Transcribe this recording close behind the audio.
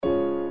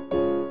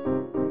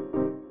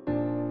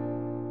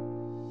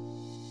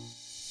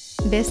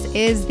This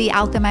is the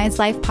Alchemized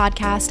Life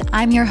podcast.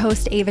 I'm your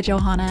host, Ava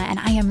Johanna, and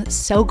I am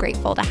so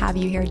grateful to have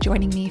you here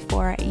joining me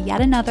for yet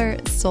another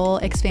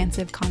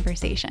soul-expansive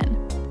conversation.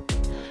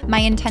 My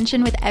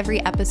intention with every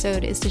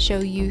episode is to show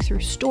you through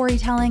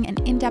storytelling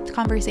and in-depth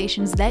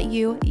conversations that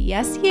you,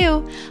 yes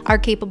you, are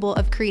capable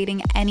of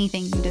creating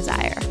anything you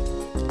desire.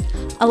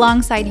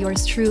 Alongside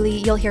yours truly,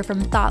 you'll hear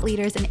from thought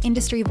leaders and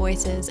industry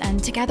voices,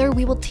 and together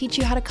we will teach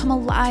you how to come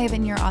alive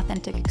in your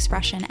authentic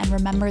expression and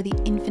remember the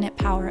infinite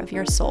power of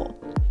your soul.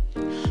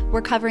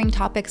 We're covering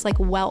topics like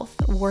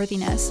wealth,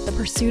 worthiness, the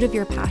pursuit of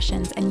your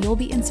passions, and you'll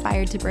be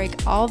inspired to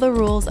break all the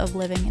rules of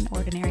living an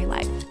ordinary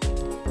life.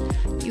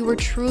 You were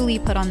truly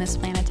put on this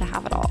planet to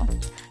have it all.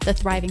 The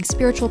thriving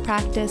spiritual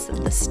practice,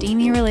 the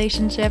steamy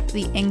relationship,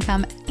 the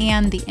income,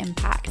 and the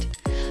impact.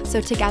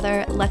 So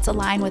together, let's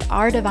align with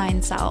our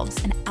divine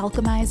selves and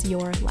alchemize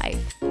your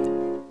life.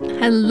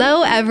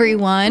 Hello,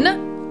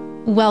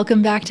 everyone.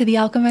 Welcome back to the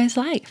Alchemized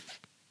Life.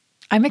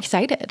 I'm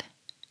excited.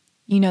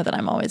 You know that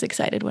I'm always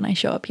excited when I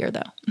show up here,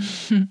 though.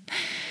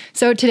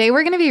 So today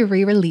we're going to be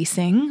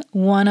re-releasing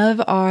one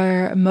of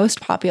our most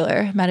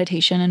popular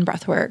meditation and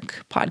breathwork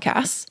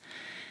podcasts.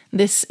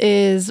 This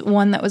is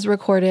one that was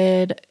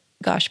recorded,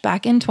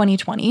 back in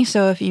 2020.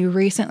 So if you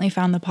recently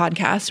found the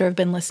podcast or have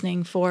been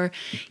listening for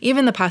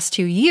even the past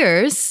 2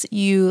 years,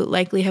 you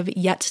likely have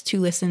yet to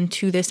listen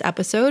to this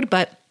episode.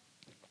 But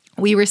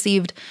we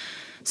received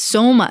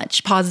so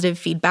much positive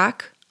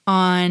feedback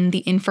on the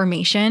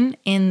information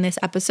in this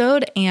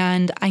episode,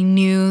 and I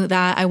knew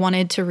that I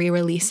wanted to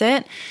re-release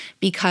it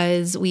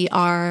because we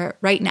are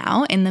right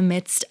now in the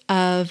midst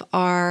of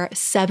our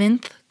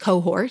 7th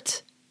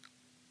cohort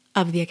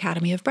of the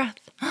Academy of Breath.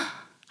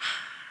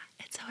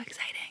 It's so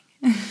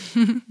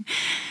exciting.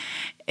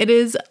 It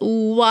is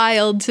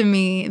wild to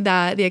me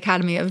that the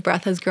Academy of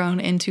Breath has grown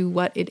into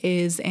what it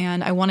is,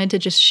 and I wanted to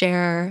just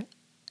share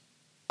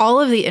all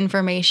of the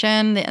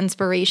information, the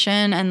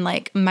inspiration, and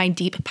like my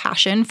deep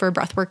passion for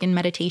breathwork and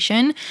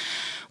meditation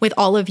with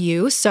all of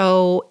you.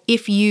 So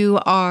if you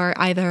are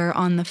either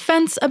on the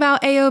fence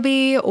about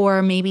AOB,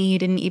 or maybe you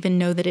didn't even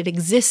know that it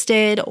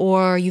existed,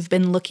 or you've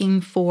been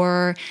looking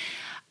for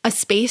a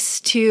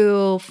space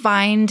to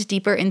find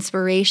deeper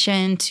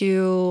inspiration,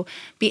 to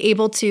be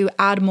able to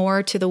add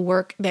more to the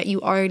work that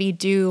you already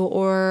do,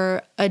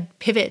 or a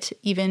pivot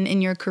even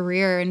in your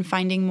career and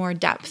finding more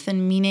depth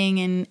and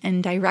meaning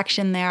and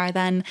direction there,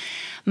 then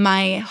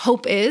my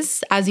hope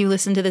is, as you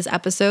listen to this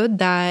episode,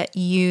 that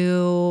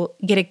you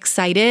get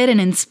excited and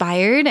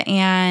inspired,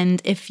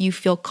 and if you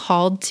feel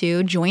called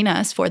to join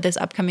us for this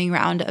upcoming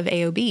round of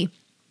AOB.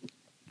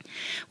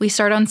 We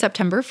start on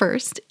September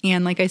 1st,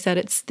 and like I said,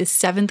 it's the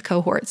 7th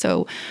cohort.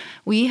 So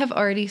we have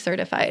already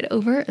certified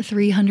over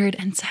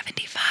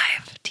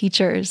 375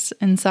 teachers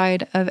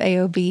inside of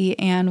AOB,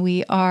 and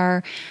we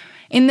are,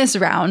 in this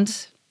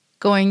round,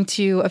 going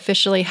to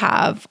officially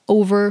have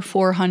over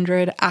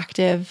 400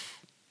 active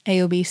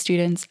AOB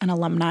students and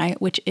alumni,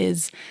 which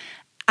is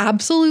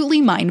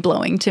absolutely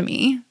mind-blowing to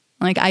me.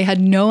 Like, I had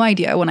no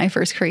idea when I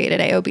first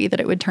created AOB that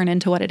it would turn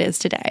into what it is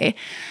today.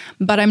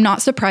 But I'm not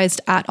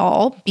surprised at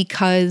all,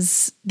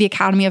 because the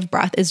Academy of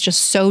Breath is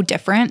just so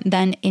different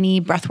than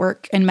any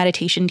breathwork and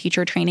meditation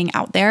teacher training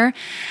out there.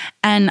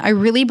 And I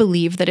really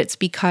believe that it's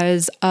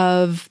because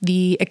of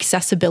the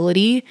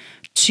accessibility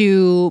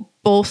to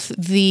both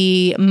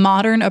the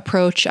modern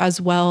approach as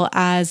well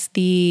as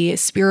the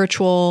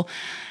spiritual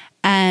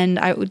and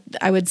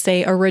I would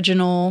say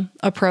original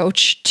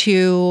approach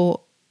to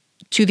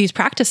these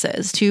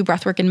practices, to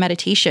breathwork and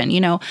meditation.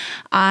 You know,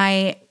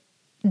 I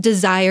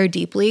desire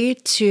deeply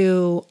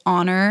to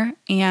honor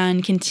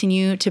and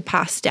continue to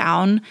pass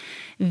down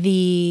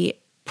the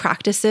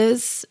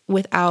practices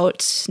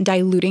without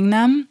diluting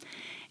them.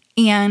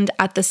 And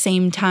at the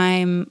same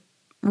time,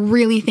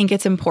 really think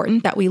it's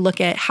important that we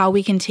look at how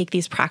we can take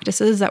these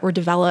practices that were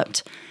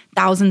developed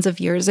thousands of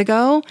years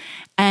ago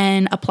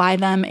and apply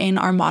them in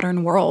our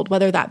modern world,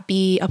 whether that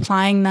be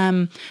applying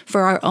them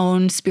for our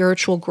own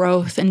spiritual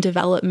growth and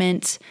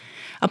development,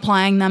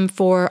 applying them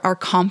for our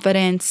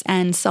confidence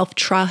and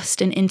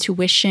self-trust and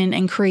intuition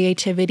and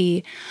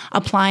creativity,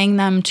 applying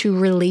them to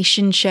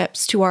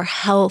relationships, to our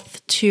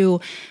health, to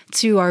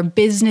our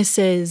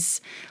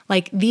businesses.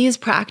 Like, these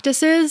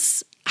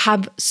practices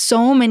have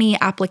so many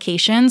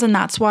applications, and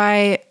that's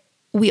why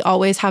we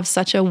always have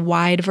such a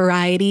wide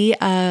variety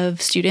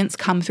of students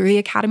come through the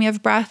Academy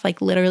of Breath,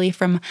 like literally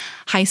from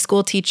high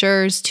school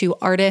teachers to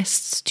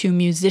artists to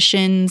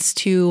musicians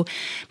to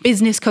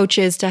business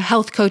coaches to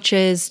health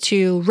coaches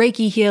to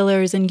Reiki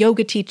healers and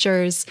yoga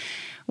teachers.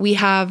 We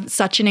have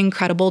such an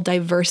incredible,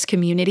 diverse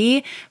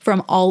community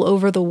from all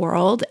over the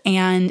world,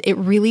 and it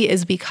really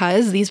is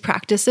because these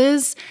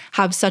practices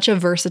have such a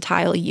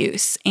versatile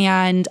use.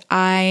 And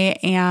I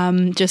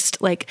am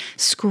just like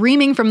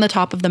screaming from the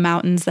top of the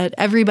mountains that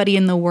everybody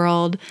in the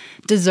world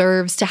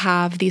deserves to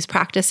have these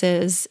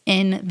practices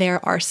in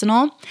their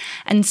arsenal.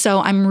 And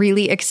so I'm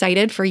really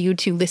excited for you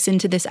to listen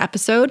to this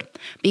episode,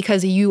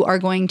 because you are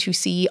going to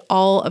see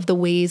all of the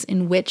ways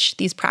in which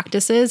these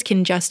practices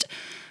can just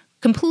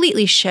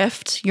completely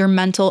shift your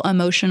mental,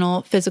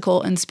 emotional,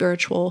 physical, and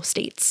spiritual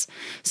states.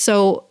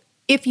 So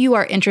if you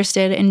are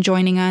interested in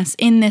joining us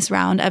in this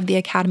round of the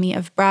Academy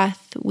of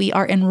Breath, we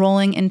are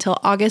enrolling until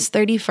August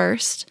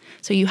 31st.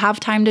 So you have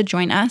time to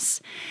join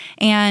us.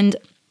 And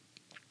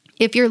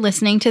if you're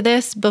listening to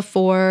this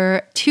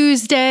before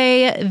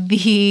Tuesday,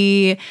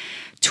 the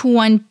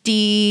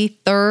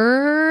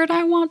 23rd,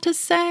 I want to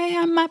say,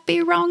 I might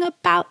be wrong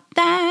about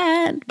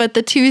that, but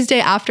the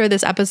Tuesday after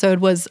this episode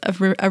was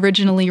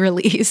originally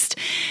released,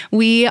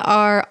 we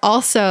are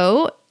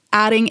also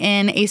adding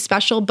in a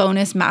special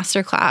bonus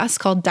masterclass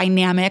called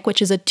Dynamic,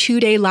 which is a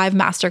 2-day live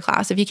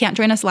masterclass. If you can't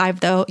join us live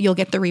though, you'll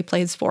get the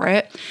replays for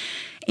it.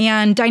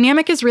 And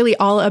Dynamic is really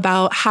all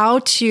about how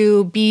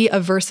to be a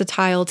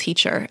versatile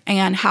teacher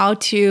and how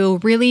to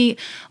really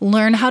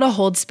learn how to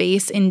hold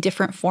space in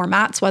different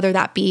formats, whether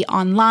that be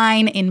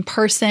online, in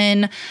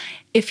person.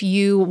 If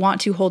you want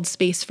to hold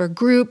space for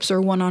groups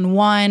or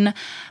one-on-one,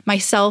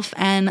 myself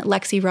and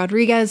Lexi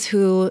Rodriguez,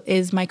 who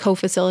is my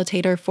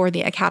co-facilitator for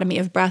the Academy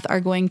of Breath, are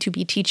going to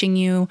be teaching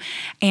you.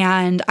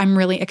 And I'm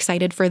really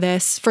excited for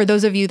this. For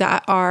those of you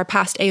that are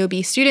past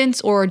AOB students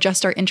or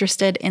just are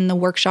interested in the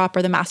workshop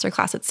or the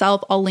masterclass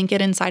itself, I'll link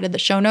it inside of the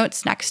show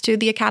notes next to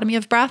the Academy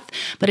of Breath,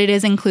 but it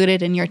is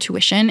included in your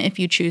tuition if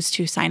you choose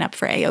to sign up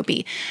for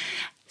AOB.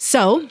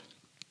 So,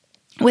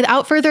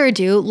 without further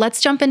ado, let's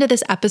jump into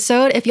this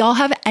episode. If y'all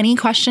have any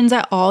questions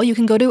at all, you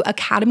can go to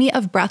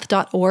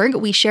academyofbreath.org.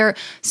 We share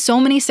so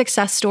many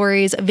success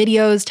stories,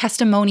 videos,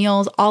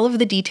 testimonials, all of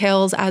the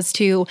details as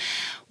to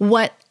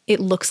what it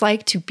looks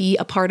like to be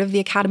a part of the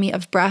Academy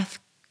of Breath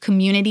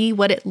community,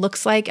 what it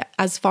looks like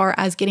as far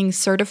as getting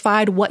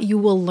certified, what you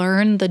will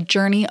learn, the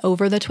journey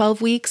over the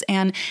 12 weeks.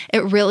 And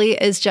it really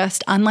is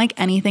just unlike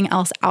anything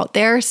else out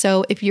there.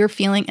 So if you're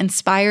feeling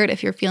inspired,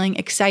 if you're feeling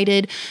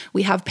excited,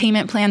 we have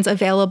payment plans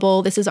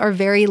available. This is our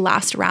very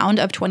last round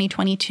of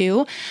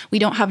 2022. We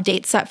don't have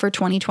dates set for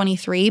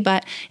 2023,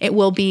 but it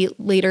will be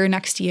later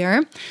next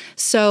year.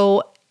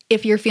 So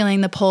if you're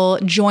feeling the pull,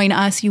 join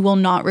us. You will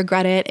not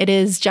regret it. It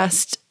is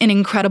just an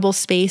incredible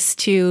space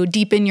to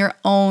deepen your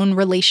own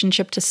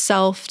relationship to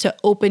self, to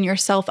open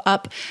yourself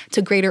up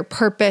to greater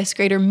purpose,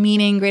 greater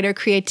meaning, greater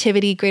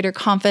creativity, greater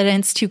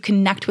confidence, to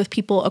connect with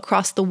people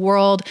across the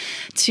world,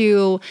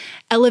 to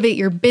elevate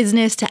your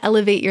business, to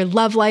elevate your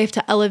love life,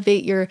 to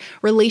elevate your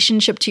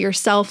relationship to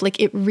yourself. Like,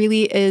 it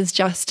really is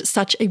just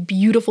such a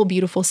beautiful,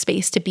 beautiful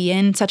space to be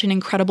in, such an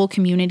incredible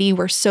community.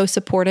 We're so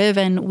supportive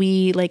and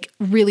we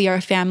really are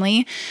a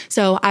family.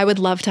 So I would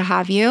love to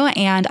have you,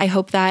 and I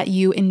hope that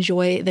you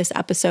enjoy this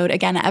episode.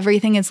 Again,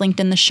 everything is linked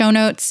in the show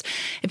notes.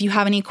 If you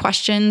have any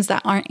questions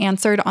that aren't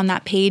answered on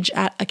that page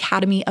at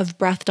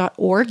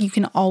academyofbreath.org, you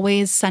can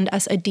always send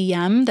us a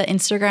DM. The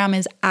Instagram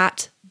is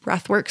at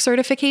Breathwork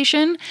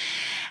Certification.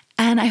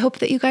 And I hope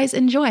that you guys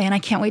enjoy, and I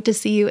can't wait to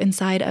see you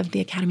inside of the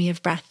Academy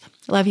of Breath.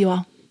 Love you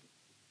all.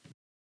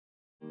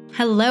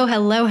 Hello,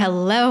 hello,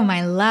 hello,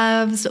 my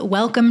loves.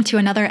 Welcome to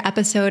another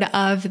episode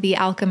of the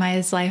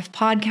Alchemized Life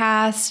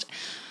podcast.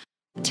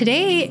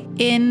 Today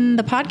in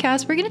the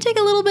podcast, we're going to take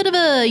a little bit of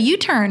a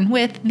U-turn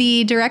with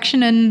the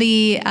direction and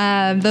the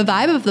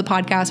vibe of the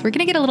podcast. We're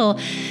going to get a little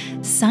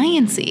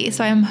sciencey.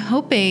 So I'm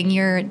hoping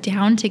you're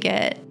down to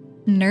get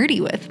nerdy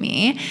with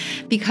me,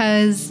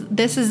 because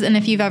this is, and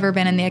if you've ever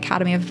been in the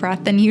Academy of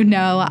Breath, then you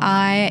know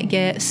I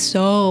get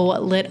so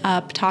lit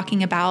up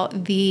talking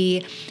about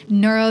the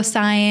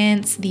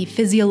neuroscience, the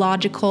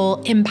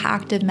physiological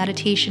impact of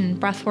meditation and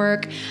breath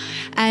work.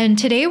 And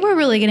today we're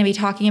really going to be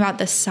talking about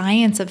the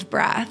science of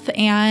breath.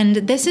 And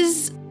this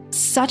is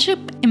such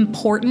an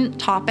important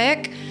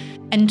topic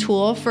and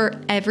tool for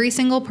every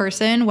single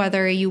person,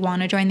 whether you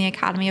want to join the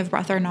Academy of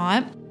Breath or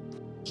not,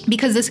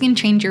 because this can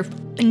change your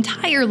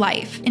entire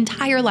life.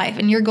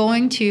 And you're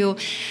going to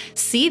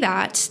see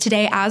that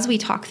today as we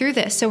talk through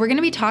this. So we're going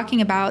to be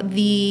talking about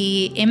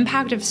the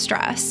impact of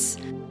stress.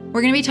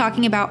 We're going to be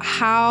talking about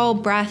how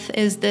breath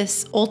is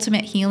this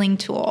ultimate healing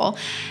tool,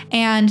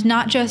 and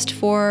not just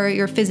for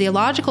your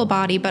physiological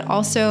body, but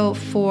also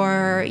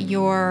for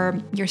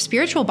your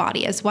spiritual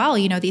body as well.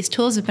 You know, these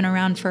tools have been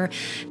around for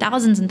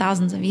thousands and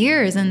thousands of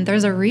years, and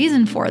there's a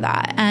reason for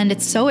that. And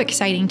it's so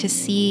exciting to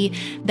see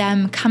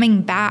them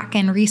coming back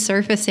and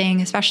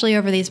resurfacing, especially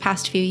over these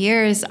past few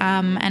years.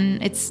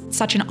 And it's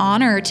such an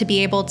honor to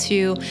be able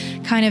to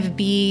kind of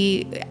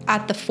be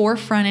at the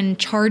forefront and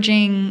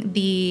charging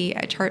the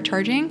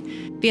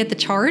be at the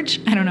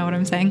charge. I don't know what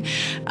I'm saying.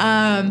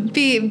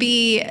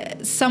 Be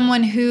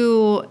someone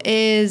who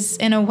is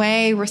in a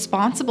way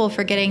responsible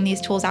for getting these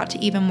tools out to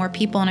even more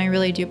people. And I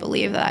really do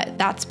believe that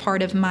that's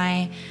part of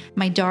my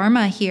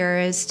dharma here,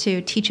 is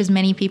to teach as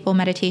many people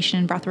meditation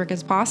and breathwork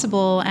as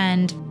possible.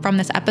 And from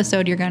this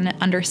episode, you're going to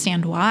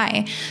understand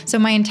why. So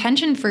my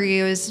intention for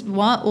you is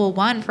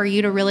one, for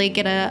you to really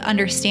get an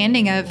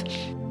understanding of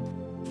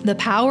the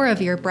power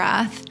of your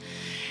breath,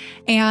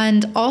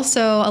 And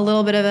also a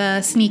little bit of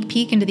a sneak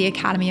peek into the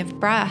Academy of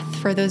Breath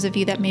for those of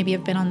you that maybe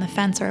have been on the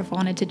fence or have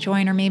wanted to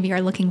join or maybe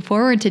are looking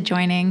forward to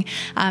joining.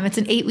 It's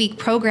an 8-week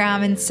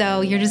program, and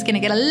so you're just going to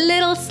get a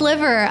little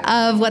sliver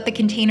of what the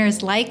container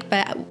is like.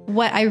 But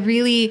what I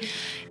really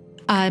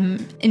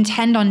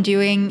intend on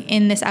doing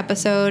in this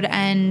episode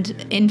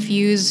and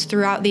infuse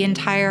throughout the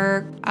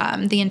entire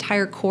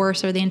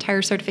course or the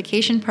entire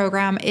certification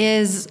program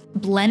is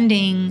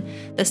blending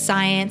the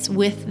science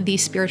with the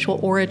spiritual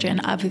origin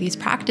of these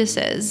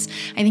practices.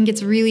 I think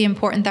it's really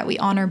important that we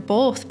honor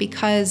both,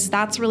 because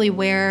that's really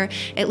where,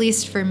 at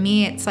least for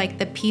me, it's like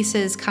the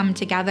pieces come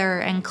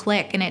together and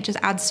click, and it just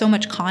adds so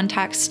much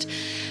context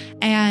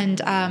and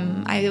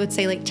I would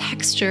say like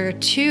texture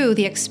to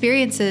the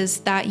experiences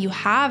that you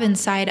have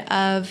inside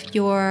of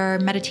your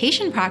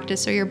meditation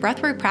practice or your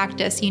breathwork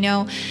practice. You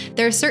know,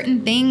 there are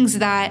certain things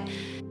that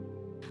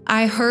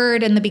I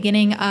heard in the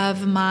beginning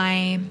of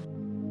my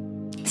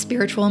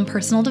spiritual and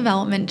personal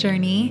development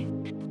journey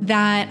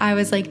that I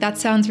was like, that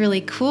sounds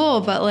really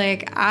cool, but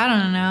like, I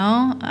don't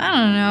know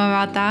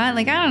about that.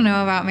 Like, I don't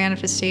know about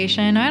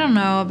manifestation. I don't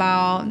know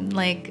about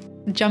like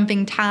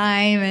jumping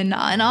time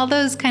and all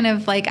those kind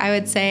of, like, I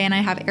would say, and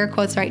I have air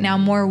quotes right now,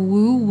 more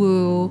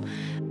woo-woo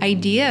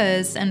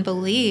ideas and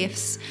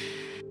beliefs.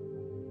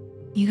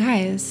 You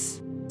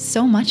guys,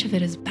 so much of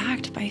it is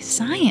backed by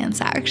science,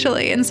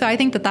 actually. And so I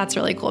think that that's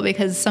really cool,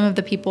 because some of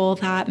the people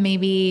that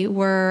maybe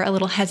were a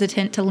little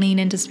hesitant to lean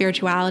into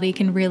spirituality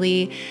can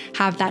really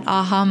have that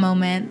aha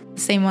moment,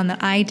 the same one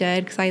that I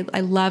did, because I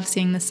love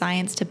seeing the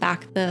science to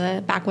back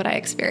what I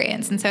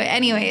experienced. And so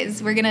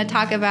anyways, we're going to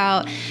talk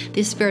about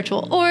the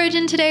spiritual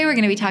origin today. We're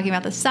going to be talking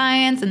about the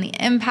science and the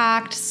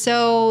impact,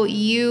 so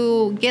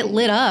you get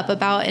lit up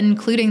about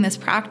including this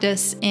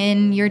practice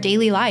in your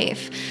daily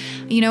life.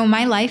 You know,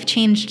 my life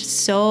changed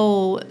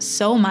so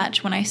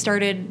much when I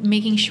started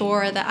making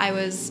sure that I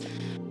was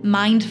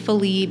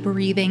mindfully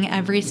breathing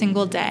every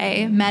single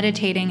day,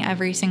 meditating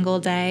every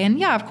single day. And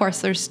yeah, of course,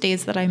 there's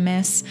days that I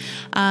miss.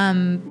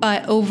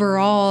 But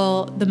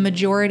overall, the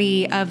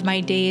majority of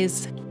my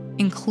days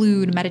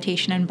include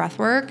meditation and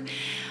breathwork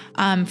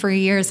for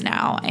years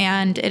now.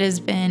 And it has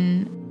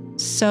been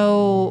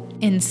so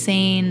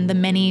insane, the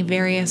many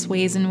various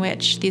ways in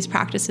which these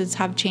practices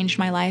have changed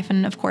my life.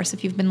 And of course,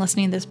 if you've been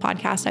listening to this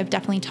podcast, I've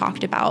definitely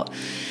talked about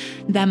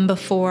them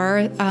before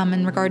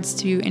in regards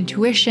to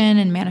intuition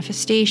and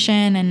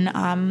manifestation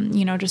and,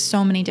 you know, just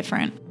so many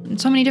different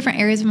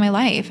areas of my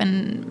life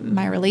and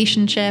my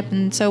relationship.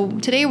 And so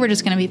today we're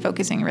just going to be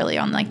focusing really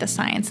on like the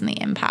science and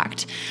the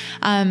impact.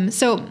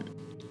 So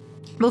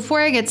before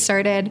I get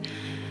started,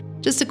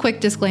 just a quick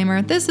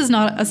disclaimer, this is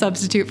not a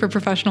substitute for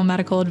professional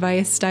medical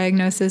advice,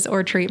 diagnosis,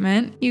 or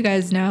treatment. You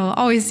guys know,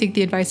 always seek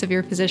the advice of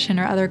your physician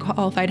or other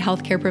qualified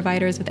healthcare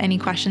providers with any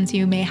questions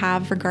you may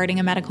have regarding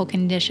a medical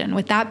condition.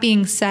 With that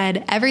being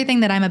said,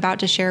 everything that I'm about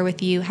to share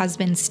with you has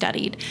been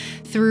studied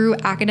through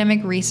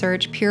academic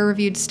research,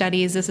 peer-reviewed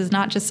studies. This is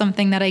not just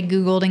something that I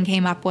Googled and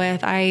came up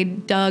with. I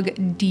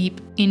dug deep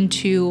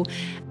into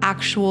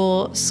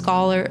actual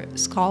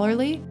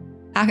scholarly?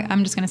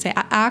 I'm just going to say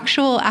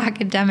actual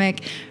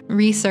academic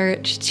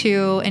research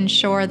to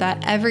ensure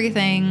that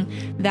everything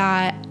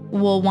that,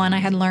 well, one, I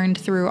had learned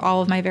through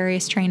all of my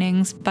various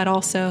trainings, but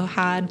also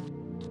had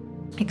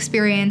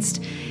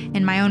experienced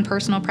in my own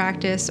personal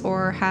practice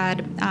or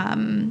had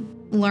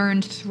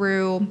learned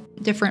through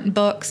different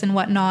books and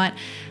whatnot,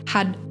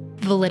 had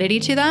validity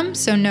to them.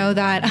 So know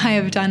that I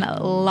have done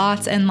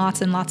lots and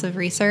lots and lots of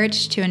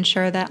research to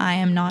ensure that I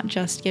am not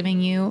just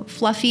giving you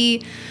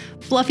fluffy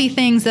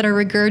things that are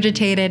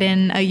regurgitated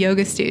in a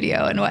yoga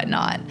studio and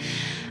whatnot.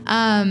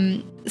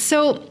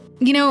 So,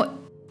 you know,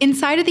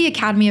 inside of the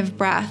Academy of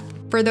Breath,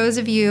 for those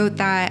of you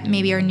that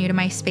maybe are new to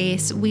my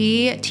space,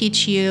 we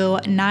teach you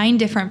 9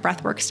 different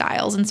breathwork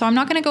styles. And so I'm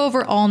not going to go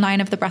over all 9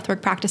 of the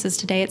breathwork practices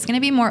today. It's going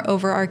to be more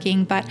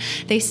overarching, but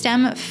they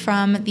stem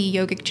from the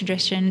yogic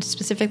tradition,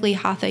 specifically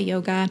Hatha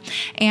yoga.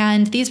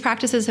 And these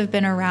practices have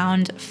been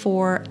around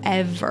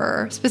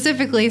forever,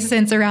 specifically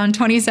since around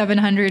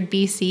 2700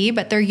 BC,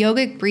 but they're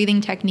yogic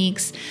breathing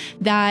techniques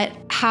that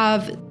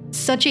have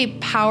such a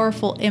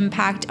powerful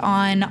impact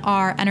on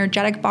our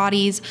energetic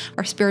bodies,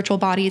 our spiritual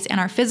bodies,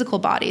 and our physical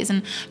bodies.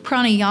 And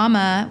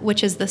pranayama,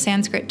 which is the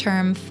Sanskrit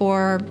term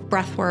for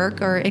breath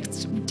work, or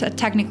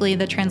technically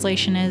the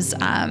translation is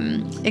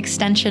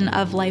extension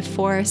of life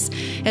force,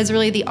 is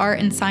really the art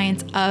and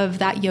science of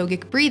that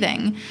yogic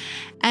breathing.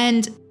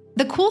 And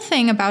the cool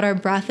thing about our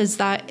breath is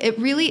that it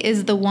really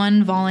is the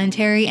one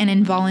voluntary and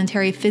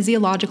involuntary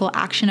physiological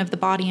action of the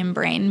body and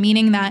brain,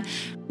 meaning that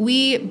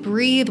we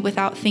breathe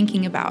without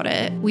thinking about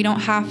it. We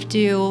don't have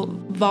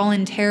to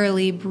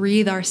voluntarily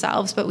breathe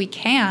ourselves, but we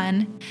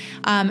can.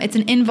 It's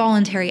an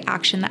involuntary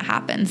action that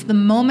happens. The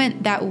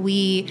moment that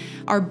we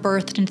are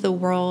birthed into the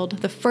world,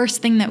 the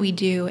first thing that we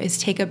do is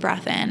take a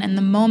breath in. And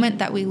the moment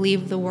that we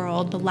leave the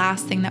world, the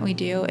last thing that we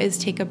do is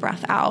take a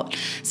breath out.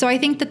 So I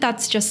think that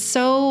that's just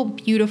so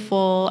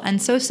beautiful and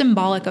so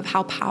symbolic of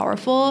how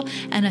powerful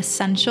and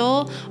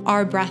essential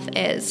our breath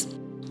is.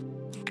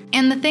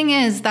 And the thing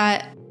is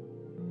that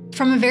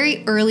from a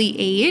very early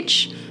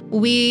age,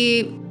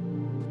 we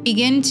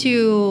begin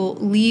to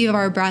leave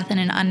our breath in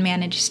an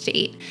unmanaged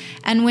state.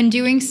 And when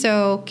doing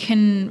so,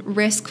 can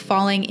risk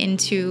falling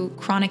into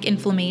chronic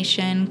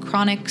inflammation,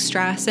 chronic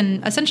stress,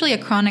 and essentially a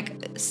chronic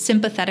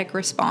sympathetic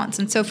response.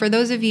 And so for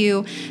those of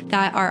you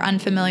that are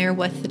unfamiliar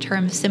with the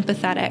term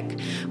sympathetic,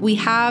 we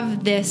have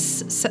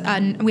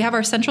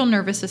our central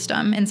nervous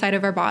system inside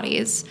of our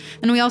bodies.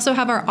 And we also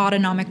have our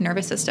autonomic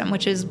nervous system,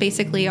 which is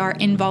basically our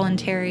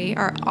involuntary,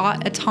 our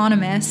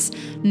autonomous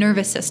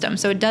nervous system.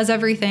 So it does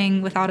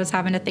everything without us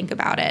having to think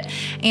about it.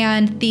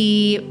 And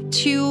the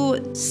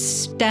two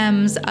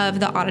stems of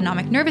the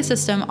autonomic nervous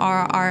system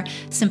are our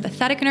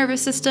sympathetic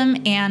nervous system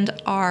and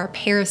our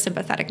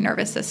parasympathetic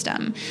nervous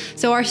system.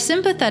 So our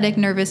sympathetic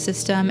nervous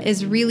system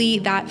is really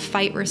that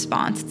fight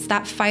response. It's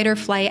that fight or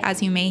flight,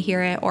 as you may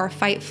hear it, or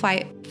fight,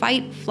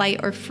 flight,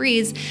 or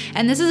freeze.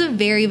 And this is a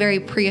very, very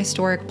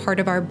prehistoric part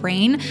of our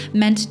brain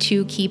meant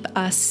to keep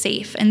us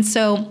safe. And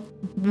so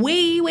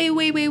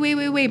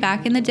way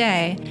back in the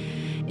day,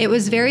 it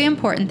was very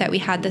important that we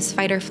had this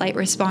fight or flight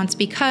response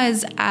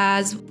because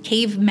as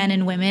cavemen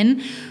and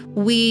women,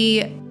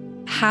 we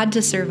had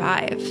to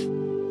survive.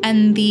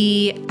 And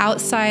the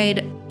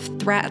outside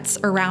threats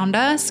around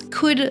us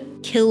could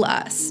kill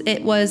us.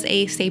 It was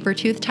a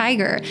saber-toothed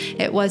tiger.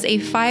 It was a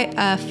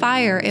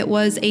fire. It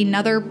was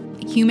another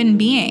human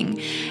being.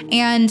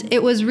 And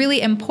it was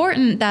really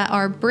important that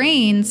our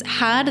brains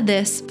had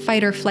this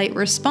fight or flight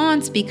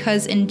response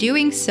because in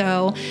doing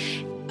so,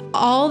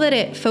 all that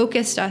it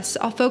focused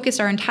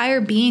our entire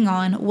being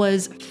on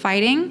was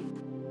flying,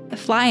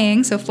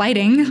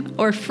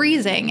 or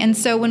freezing. And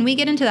so when we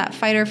get into that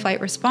fight or flight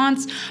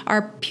response,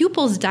 our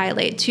pupils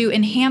dilate to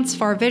enhance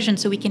far vision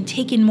so we can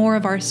take in more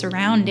of our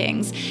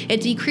surroundings. It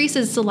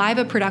decreases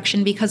saliva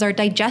production because our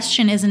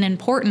digestion isn't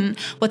important.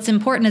 What's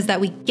important is that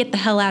we get the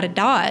hell out of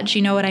Dodge.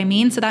 You know what I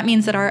mean? So that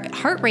means that our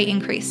heart rate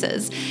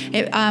increases.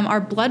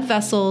 Our blood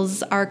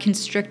vessels are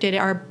constricted.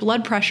 Our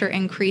blood pressure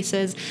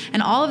increases.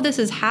 And all of this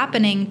is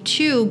happening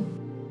to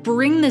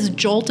bring this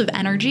jolt of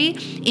energy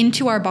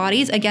into our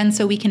bodies, again,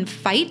 so we can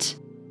fight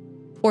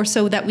or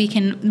so that we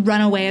can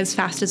run away as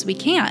fast as we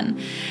can.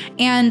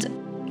 And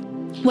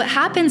what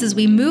happens is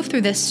we move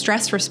through this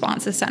stress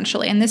response,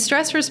 essentially. And this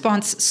stress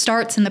response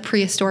starts in the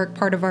prehistoric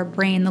part of our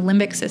brain, the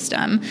limbic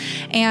system.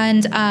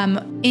 And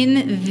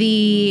in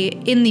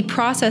the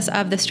process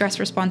of the stress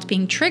response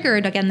being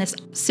triggered, again, this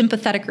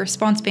sympathetic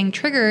response being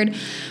triggered,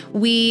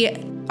 we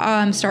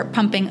start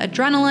pumping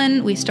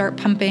adrenaline, we start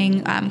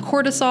pumping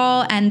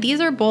cortisol, and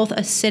these are both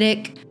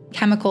acidic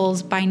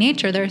chemicals by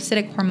nature. They're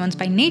acidic hormones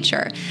by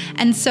nature.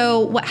 And so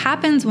what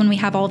happens when we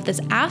have all of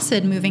this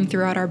acid moving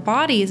throughout our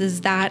bodies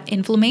is that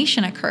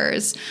inflammation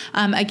occurs.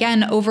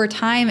 Again, over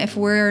time, if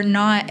we're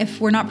not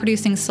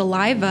producing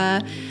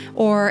saliva,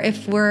 or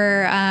if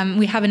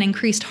we have an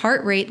increased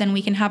heart rate, then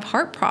we can have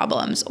heart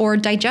problems or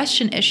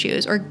digestion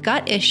issues or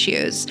gut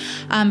issues.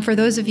 For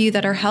those of you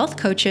that are health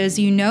coaches,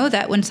 you know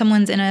that when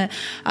someone's in a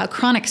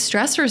chronic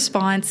stress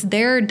response,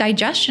 their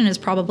digestion is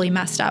probably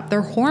messed up.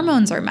 Their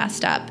hormones are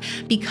messed up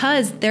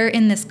because they're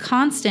in this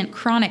constant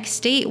chronic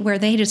state where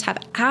they just have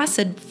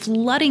acid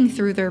flooding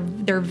through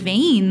their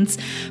veins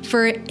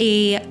for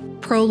a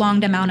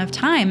prolonged amount of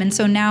time. And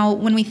so now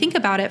when we think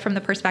about it from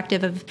the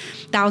perspective of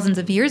thousands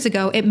of years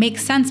ago, it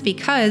makes sense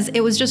because it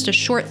was just a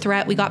short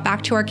threat. We got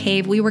back to our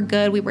cave. We were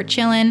good. We were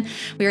chilling.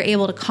 We were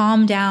able to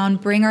calm down,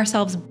 bring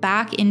ourselves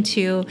back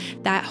into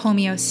that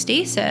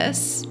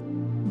homeostasis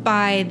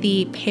by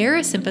the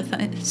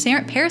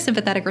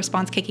parasympathetic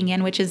response kicking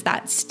in, which is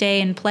that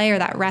stay and play or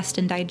that rest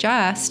and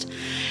digest.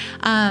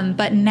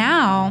 But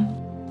now,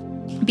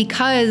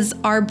 because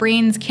our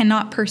brains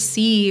cannot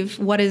perceive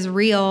what is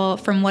real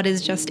from what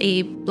is just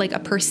a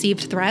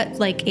perceived threat,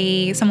 like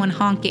someone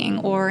honking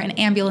or an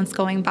ambulance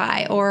going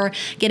by or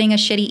getting a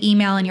shitty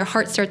email and your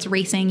heart starts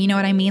racing. You know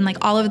what I mean? Like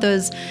all of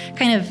those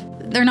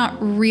they're not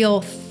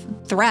real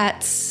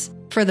threats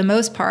for the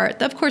most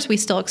part. Of course, we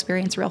still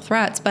experience real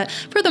threats, but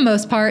for the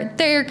most part,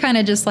 they're kind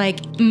of just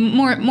like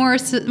more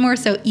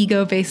so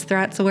ego-based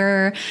threats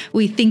where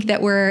we think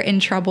that we're in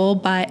trouble,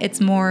 but it's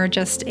more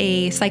just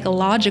a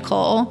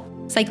psychological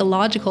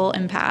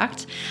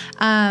impact,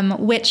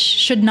 which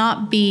should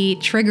not be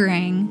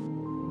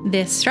triggering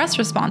this stress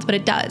response, but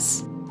it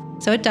does.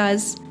 So it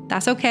does.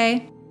 That's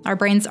okay. Our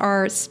brains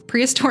are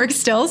prehistoric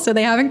still, so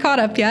they haven't caught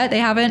up yet. They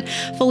haven't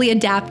fully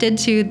adapted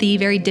to the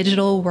very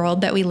digital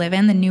world that we live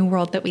in, the new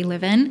world that we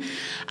live in.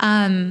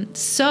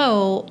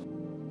 So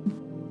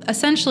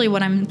essentially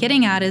what I'm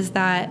getting at is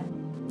that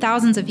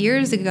thousands of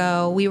years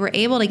ago, we were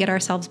able to get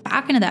ourselves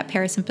back into that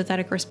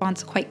parasympathetic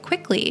response quite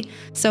quickly.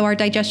 So our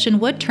digestion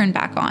would turn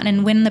back on.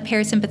 And when the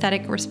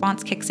parasympathetic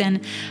response kicks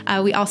in,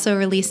 we also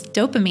release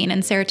dopamine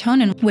and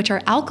serotonin, which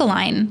are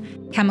alkaline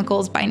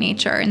chemicals by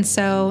nature. And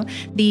so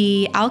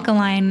the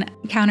alkaline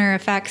counter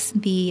affects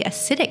the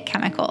acidic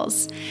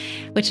chemicals,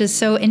 which is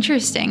so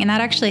interesting. And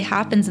that actually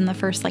happens in the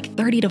first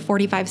 30 to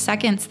 45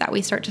 seconds that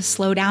we start to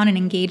slow down and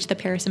engage the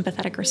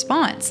parasympathetic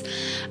response.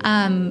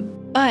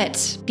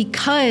 But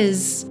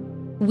because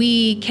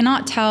we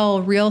cannot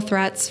tell real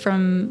threats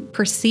from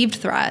perceived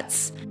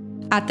threats,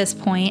 at this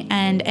point,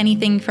 and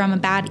anything from a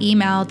bad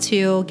email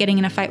to getting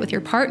in a fight with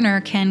your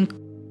partner can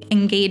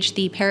engage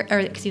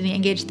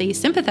the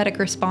sympathetic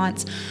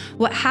response.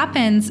 What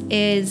happens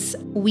is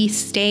we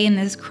stay in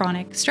this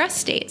chronic stress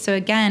state. So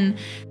again,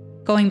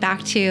 going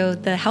back to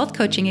the health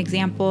coaching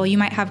example, you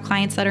might have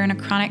clients that are in a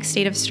chronic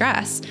state of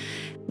stress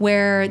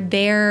where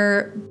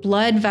their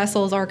blood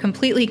vessels are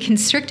completely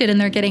constricted and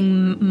they're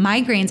getting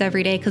migraines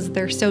every day because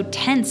they're so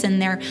tense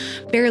and they're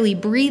barely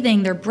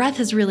breathing. Their breath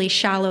is really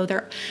shallow.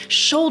 Their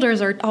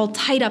shoulders are all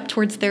tight up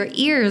towards their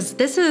ears.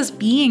 This is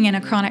being in a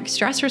chronic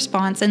stress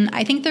response. And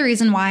I think the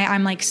reason why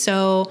I'm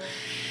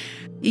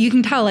you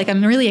can tell,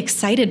 I'm really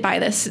excited by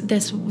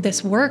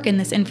this work and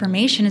this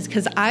information is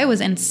because I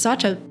was in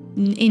such a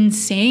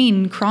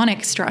insane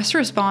chronic stress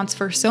response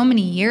for so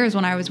many years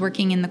when I was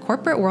working in the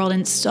corporate world,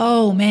 and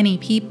so many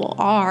people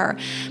are,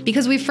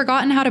 because we've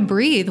forgotten how to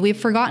breathe. We've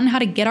forgotten how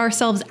to get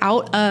ourselves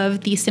out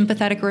of the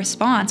sympathetic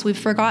response. We've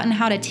forgotten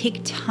how to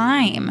take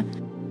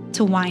time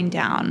to wind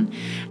down.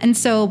 And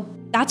so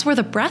that's where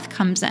the breath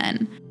comes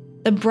in.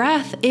 The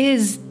breath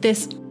is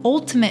this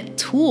ultimate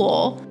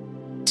tool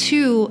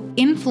to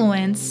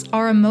influence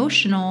our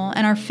emotional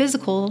and our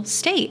physical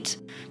state,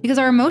 because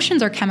our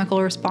emotions are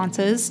chemical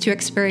responses to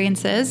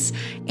experiences,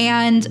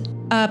 and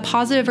a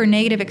positive or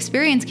negative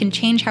experience can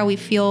change how we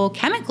feel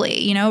chemically.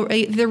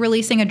 Either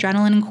releasing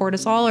adrenaline and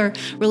cortisol or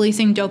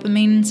releasing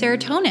dopamine and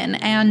serotonin.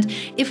 And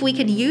if we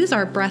could use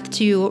our breath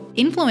to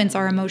influence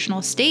our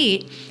emotional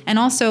state, and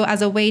also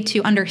as a way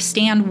to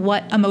understand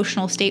what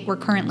emotional state we're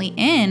currently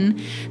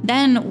in,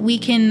 then we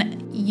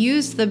can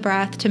use the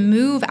breath to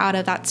move out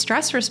of that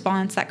stress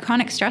response, that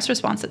chronic stress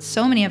response that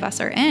so many of us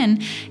are in,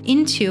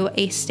 into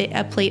a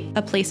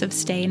place of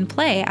stay and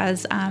play,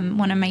 as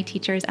one of my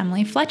teachers,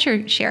 Emily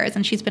Fletcher, shares,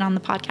 and she's been on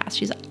the podcast.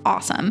 She's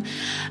awesome.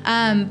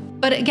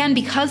 But again,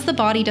 because the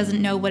body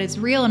doesn't know what is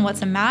real and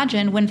what's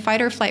imagined, when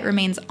fight or flight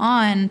remains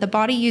on, the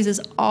body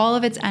uses all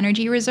of its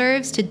energy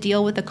reserves to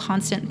deal with a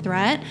constant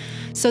threat.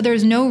 So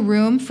there's no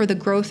room for the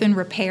growth and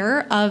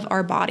repair of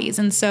our bodies.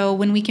 And so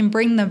when we can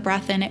bring the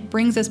breath in, it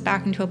brings us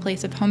back into a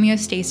place of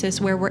homeostasis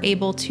where we're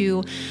able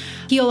to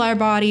heal our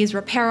bodies,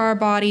 repair our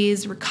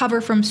bodies, recover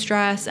from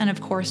stress, and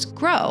of course,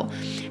 grow.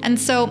 And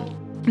so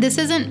this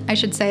isn't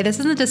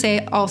to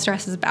say all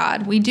stress is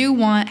bad. We do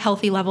want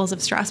healthy levels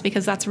of stress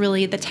because that's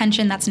really the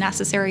tension that's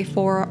necessary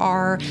for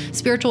our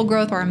spiritual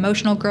growth, our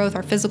emotional growth,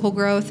 our physical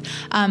growth.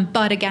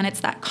 But again, it's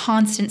that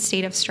constant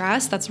state of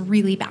stress that's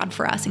really bad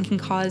for us and can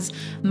cause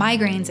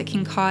migraines. It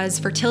can cause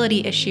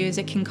fertility issues.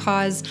 It can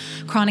cause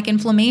chronic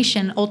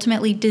inflammation,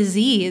 ultimately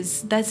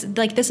disease.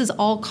 This is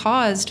all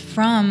caused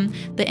from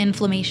the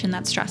inflammation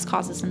that stress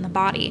causes in the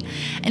body.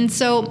 And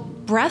so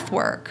breath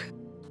work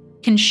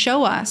can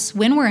show us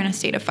when we're in a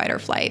state of fight or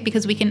flight,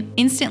 because we can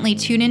instantly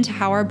tune into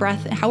how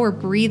we're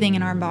breathing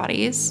in our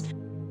bodies.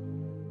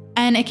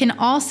 And it can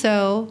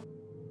also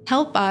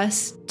help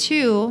us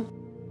to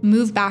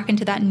move back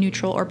into that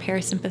neutral or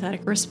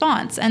parasympathetic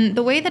response. And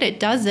the way that it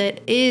does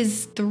it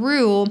is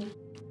through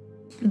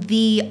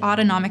the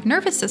autonomic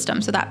nervous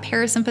system, so that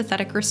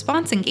parasympathetic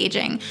response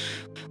engaging.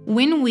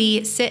 When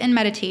we sit in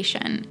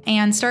meditation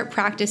and start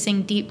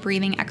practicing deep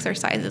breathing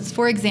exercises,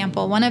 for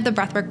example, one of the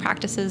breathwork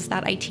practices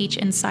that I teach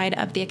inside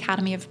of the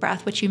Academy of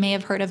Breath, which you may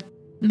have heard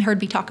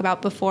me talk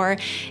about before,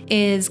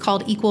 is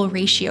called equal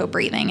ratio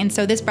breathing. And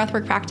so this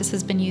breathwork practice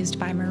has been used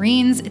by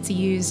Marines. It's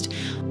used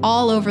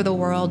all over the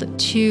world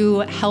to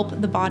help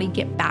the body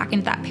get back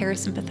into that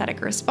parasympathetic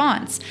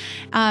response.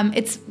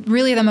 It's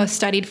really the most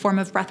studied form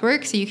of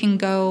breathwork. So you can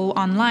go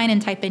online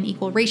and type in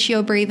equal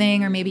ratio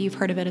breathing, or maybe you've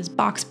heard of it as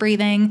box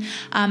breathing.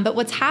 But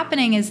what's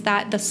happening is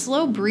that the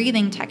slow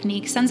breathing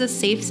technique sends a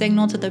safe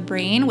signal to the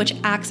brain, which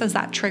acts as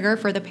that trigger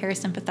for the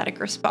parasympathetic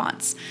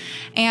response.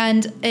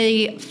 And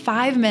a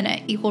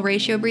 5-minute equal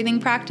ratio breathing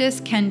practice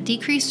can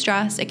decrease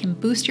stress, it can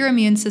boost your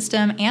immune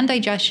system and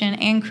digestion,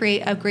 and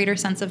create a greater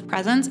sense of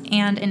presence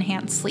and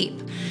enhance sleep.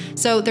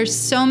 So there's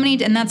so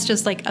many, and that's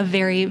just a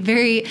very,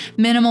 very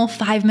minimal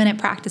 5-minute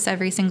practice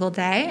every single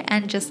day,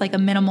 and just a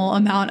minimal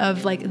amount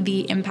of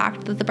the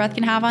impact that the breath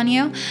can have on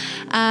you.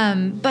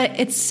 But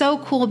it's so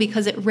cool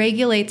because it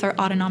regulates our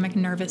autonomic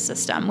nervous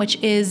system, which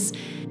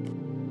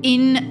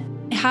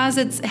has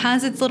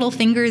its little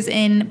fingers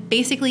in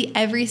basically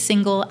every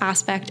single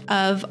aspect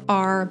of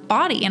our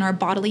body and our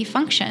bodily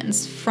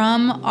functions,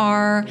 from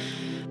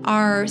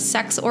our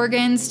sex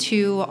organs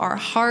to our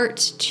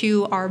heart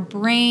to our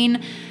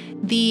brain.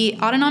 The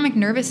autonomic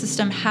nervous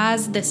system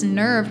has this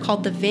nerve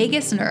called the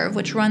vagus nerve,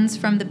 which runs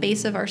from the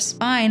base of our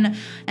spine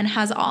and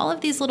has all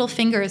of these little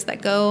fingers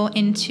that go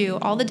into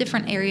all the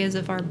different areas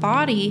of our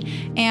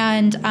body.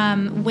 And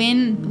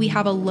when we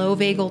have a low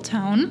vagal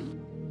tone,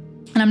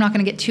 and I'm not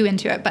going to get too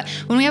into it, but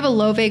when we have a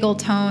low vagal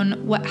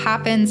tone, what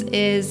happens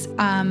is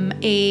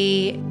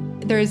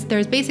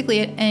there's basically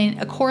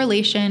a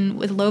correlation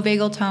with low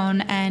vagal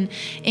tone and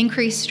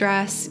increased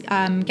stress,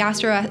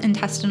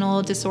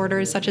 gastrointestinal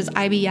disorders such as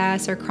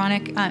IBS or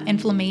chronic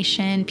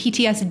inflammation,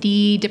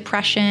 PTSD,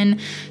 depression.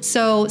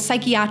 So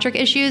psychiatric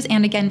issues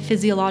and again,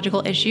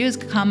 physiological issues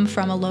come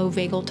from a low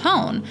vagal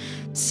tone.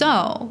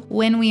 So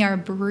when we are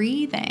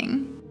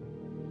breathing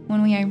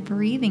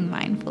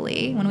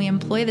mindfully, when we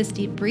employ this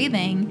deep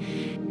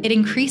breathing, it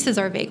increases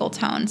our vagal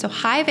tone. So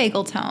high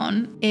vagal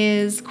tone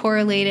is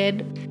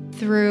correlated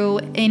through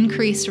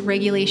increased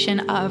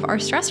regulation of our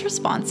stress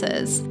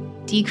responses,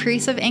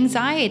 decrease of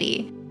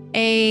anxiety,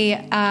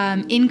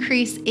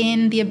 increase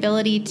in the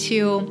ability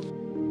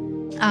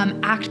to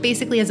act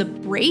basically as a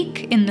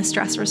brake in the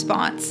stress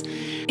response.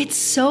 It's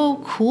so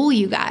cool,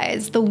 you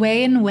guys, the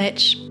way in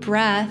which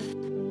breath,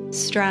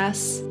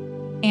 stress,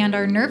 and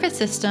our nervous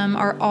system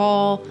are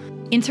all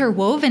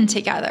interwoven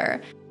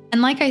together.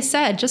 And like I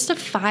said, just a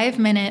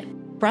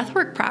 5-minute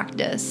breathwork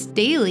practice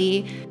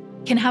daily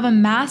can have a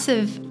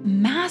massive,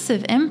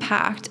 massive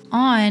impact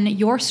on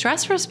your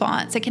stress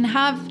response. It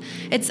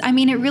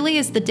really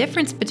is the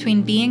difference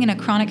between being in a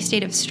chronic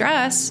state of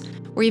stress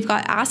where you've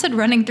got acid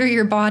running through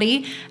your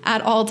body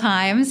at all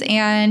times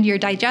and your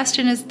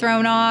digestion is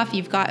thrown off,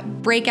 you've got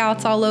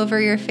breakouts all over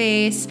your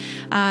face,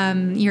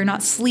 you're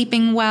not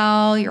sleeping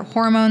well, your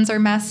hormones are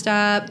messed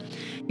up,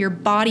 your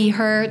body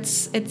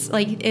hurts. It's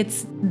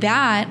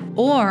that,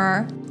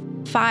 or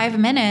 5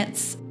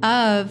 minutes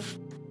of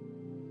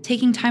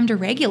taking time to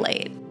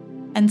regulate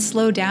and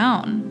slow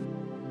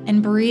down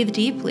and breathe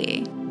deeply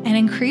and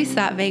increase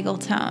that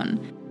vagal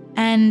tone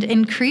and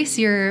increase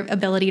your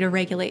ability to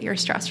regulate your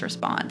stress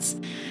response.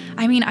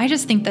 I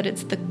just think that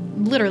it's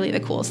literally the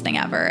coolest thing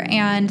ever.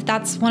 And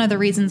that's one of the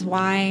reasons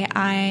why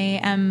I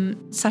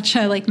am such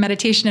a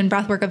meditation and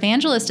breathwork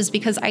evangelist, is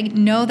because I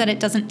know that it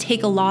doesn't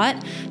take a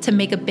lot to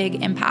make a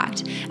big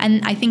impact.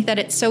 And I think that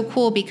it's so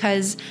cool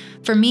because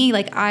for me,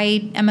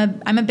 I'm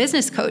a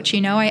business coach,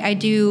 I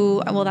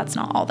do, well, that's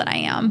not all that I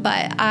am,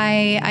 but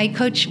I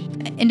coach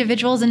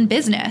individuals in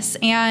business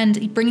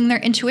and bringing their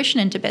intuition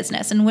into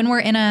business. And when we're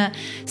in a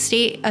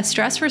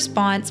stress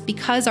response,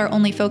 because our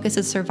only focus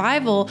is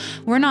survival,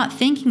 we're not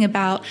thinking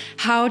about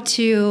how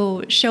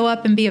to show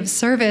up and be of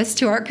service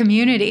to our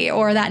community,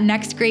 or that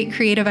next great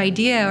creative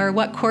idea, or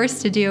what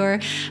course to do, or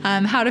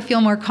how to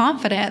feel more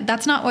confident.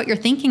 That's not what you're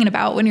thinking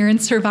about when you're in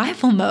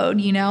survival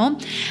mode,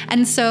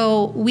 And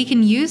so we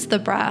can use the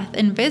breath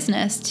in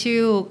business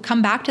to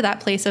come back to that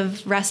place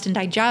of rest and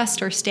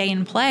digest, or stay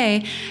and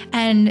play.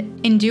 And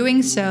in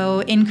doing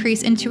so,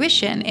 increase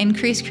intuition,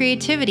 increase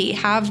creativity,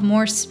 have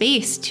more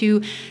space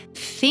to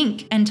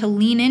think and to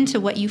lean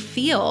into what you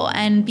feel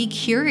and be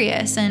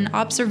curious and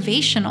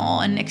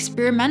observational and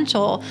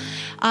experimental.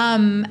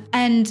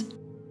 And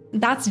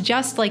that's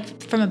just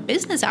from a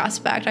business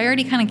aspect. I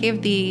already kind of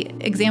gave the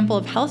example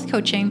of health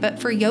coaching, but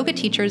for yoga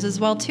teachers as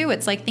well too.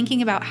 It's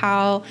thinking about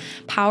how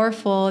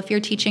powerful, if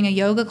you're teaching a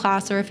yoga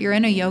class, or if you're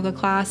in a yoga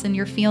class and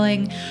you're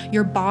feeling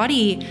your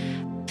body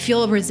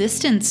feel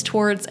resistance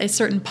towards a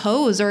certain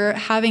pose, or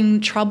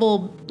having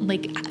trouble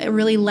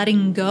really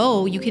letting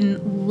go, you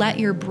can let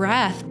your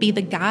breath be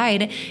the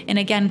guide. And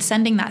again,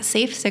 sending that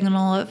safe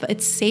signal of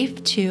it's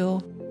safe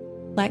to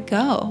let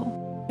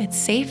go. It's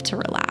safe to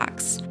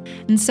relax.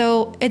 And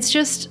so it's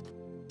just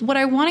what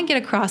I want to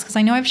get across, because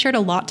I know I've shared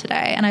a lot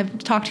today and I've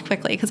talked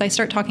quickly, because I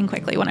start talking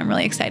quickly when I'm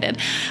really excited.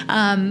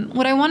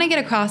 What I want to get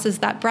across is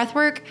that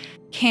breathwork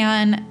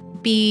can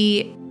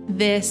be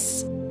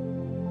this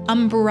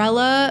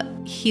umbrella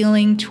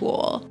healing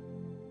tool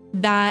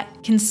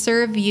that can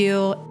serve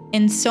you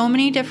in so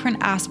many different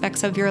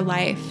aspects of your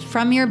life,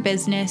 from your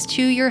business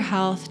to your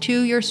health,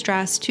 to your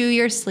stress, to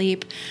your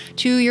sleep,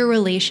 to your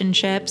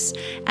relationships.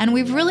 And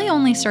we've really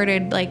only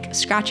started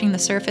scratching the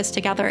surface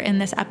together in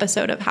this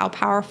episode of how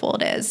powerful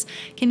it is.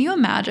 Can you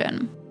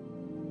imagine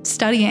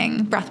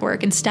studying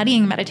breathwork and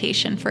studying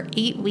meditation for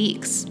 8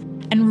 weeks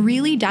and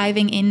really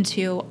diving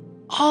into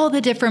all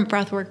the different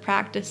breathwork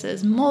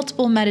practices,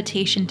 multiple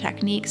meditation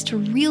techniques to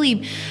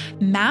really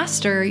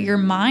master your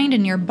mind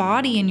and your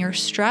body and your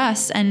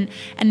stress and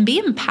be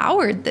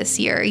empowered this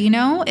year?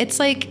 It's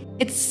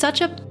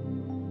such a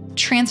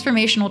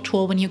transformational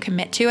tool when you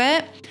commit to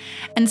it.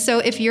 And so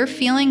if you're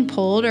feeling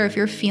pulled, or if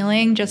you're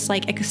feeling just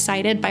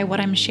excited by what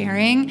I'm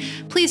sharing,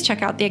 please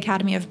check out the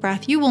Academy of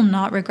Breath. You will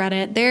not regret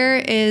it. There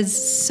is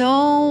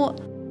so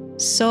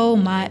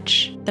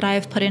much that I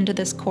have put into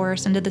this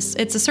course, into this.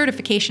 It's a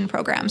certification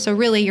program. So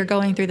really you're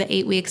going through the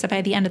 8 weeks.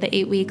 By the end of the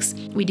 8 weeks,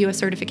 we do a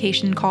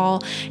certification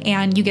call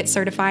and you get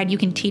certified. You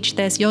can teach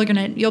this.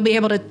 You'll be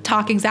able to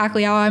talk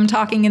exactly how I'm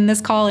talking in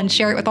this call and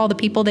share it with all the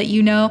people that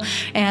you know,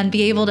 and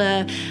be able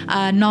to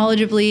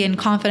knowledgeably and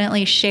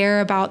confidently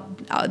share about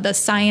the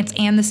science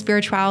and the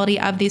spirituality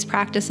of these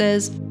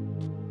practices.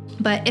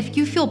 But if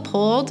you feel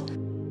pulled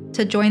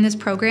to join this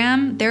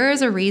program, there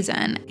is a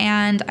reason.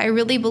 And I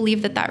really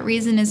believe that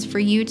reason is for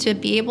you to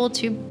be able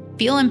to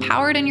feel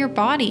empowered in your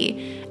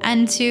body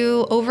and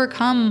to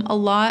overcome a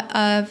lot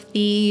of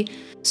the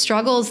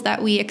struggles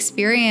that we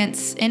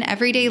experience in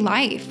everyday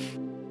life,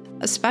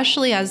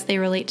 especially as they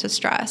relate to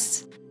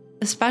stress,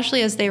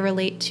 especially as they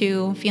relate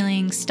to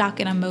feeling stuck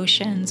in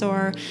emotions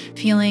or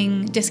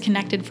feeling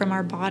disconnected from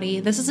our body.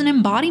 This is an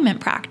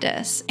embodiment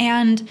practice,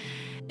 and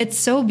it's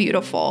so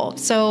beautiful.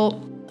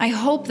 So I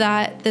hope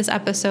that this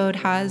episode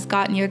has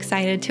gotten you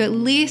excited to at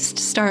least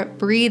start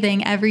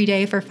breathing every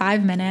day for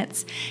 5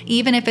 minutes,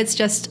 even if it's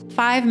just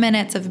 5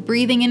 minutes of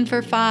breathing in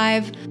for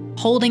 5,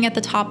 holding at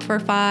the top for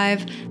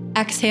 5,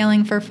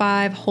 exhaling for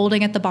 5,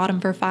 holding at the bottom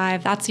for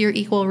 5. That's your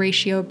equal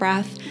ratio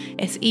breath.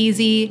 It's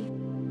easy,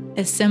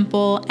 it's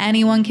simple,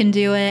 anyone can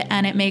do it,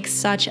 and it makes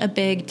such a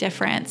big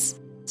difference.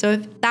 So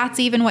if that's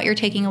even what you're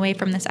taking away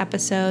from this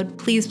episode,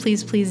 please,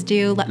 please, please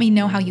do. Let me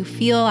know how you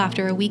feel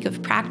after a week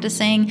of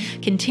practicing.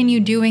 Continue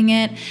doing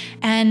it.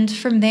 And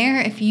from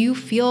there, if you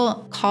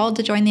feel called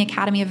to join the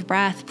Academy of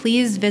Breath,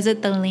 please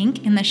visit the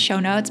link in the show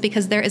notes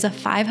because there is a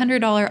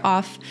 $500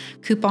 off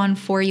coupon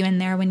for you in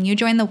there when you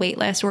join the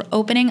waitlist. We're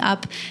opening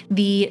up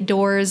the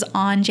doors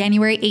on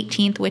January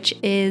 18th, which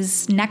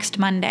is next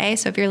Monday.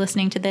 So if you're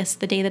listening to this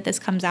the day that this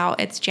comes out,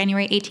 it's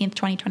January 18th,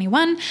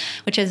 2021,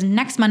 which is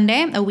next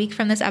Monday, a week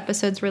from this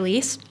episode's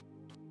release.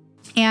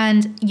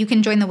 And you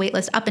can join the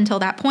waitlist up until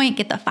that point,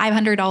 get the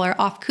 $500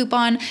 off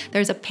coupon.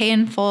 There's a pay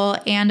in full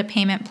and a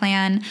payment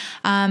plan.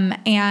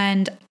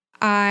 And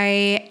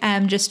I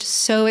am just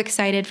so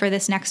excited for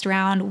this next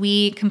round.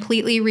 We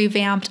completely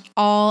revamped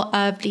all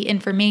of the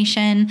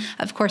information.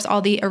 Of course,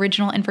 all the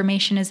original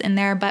information is in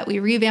there, but we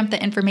revamped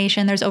the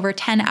information. There's over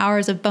 10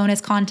 hours of bonus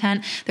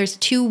content. There's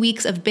 2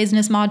 weeks of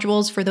business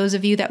modules for those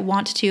of you that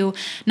want to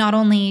not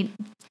only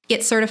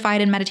get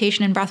certified in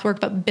meditation and breathwork,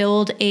 but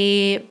build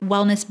a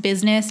wellness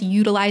business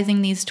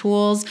utilizing these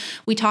tools.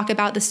 We talk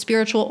about the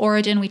spiritual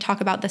origin. We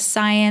talk about the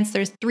science.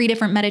 There's 3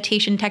 different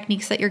meditation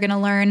techniques that you're going to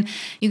learn.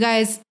 You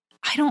guys,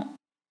 I don't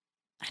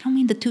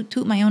mean to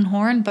toot my own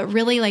horn, but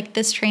really like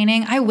this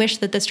training, I wish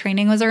that this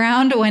training was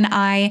around when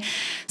I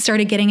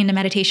started getting into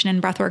meditation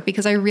and breathwork,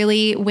 because I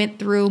really went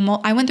through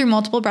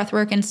multiple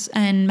breathwork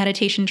and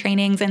meditation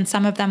trainings, and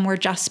some of them were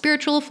just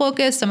spiritual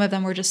focused. Some of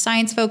them were just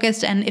science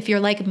focused. And if you're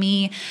like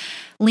me,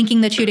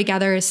 linking the two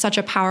together is such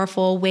a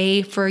powerful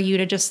way for you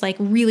to just like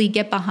really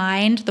get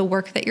behind the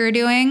work that you're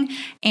doing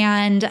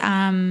and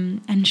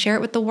share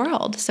it with the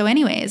world. So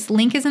anyways,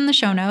 link is in the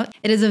show notes.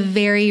 It is a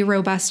very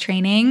robust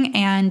training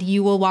and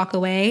you will walk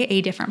away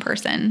a different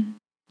person,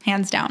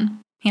 hands down.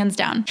 Hands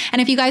down.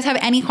 And if you guys have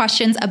any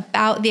questions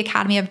about the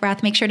Academy of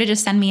Breath, make sure to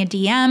just send me a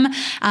DM.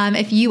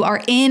 If you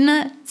are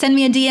in, send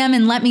me a DM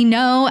and let me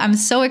know. I'm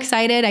so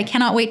excited. I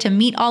cannot wait to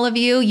meet all of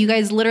you. You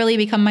guys literally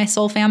become my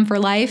soul fam for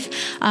life.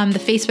 The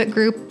Facebook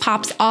group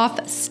pops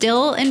off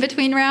still in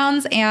between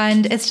rounds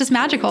and it's just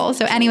magical.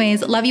 So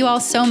anyways, love you all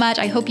so much.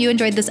 I hope you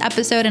enjoyed this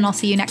episode and I'll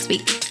see you next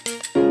week.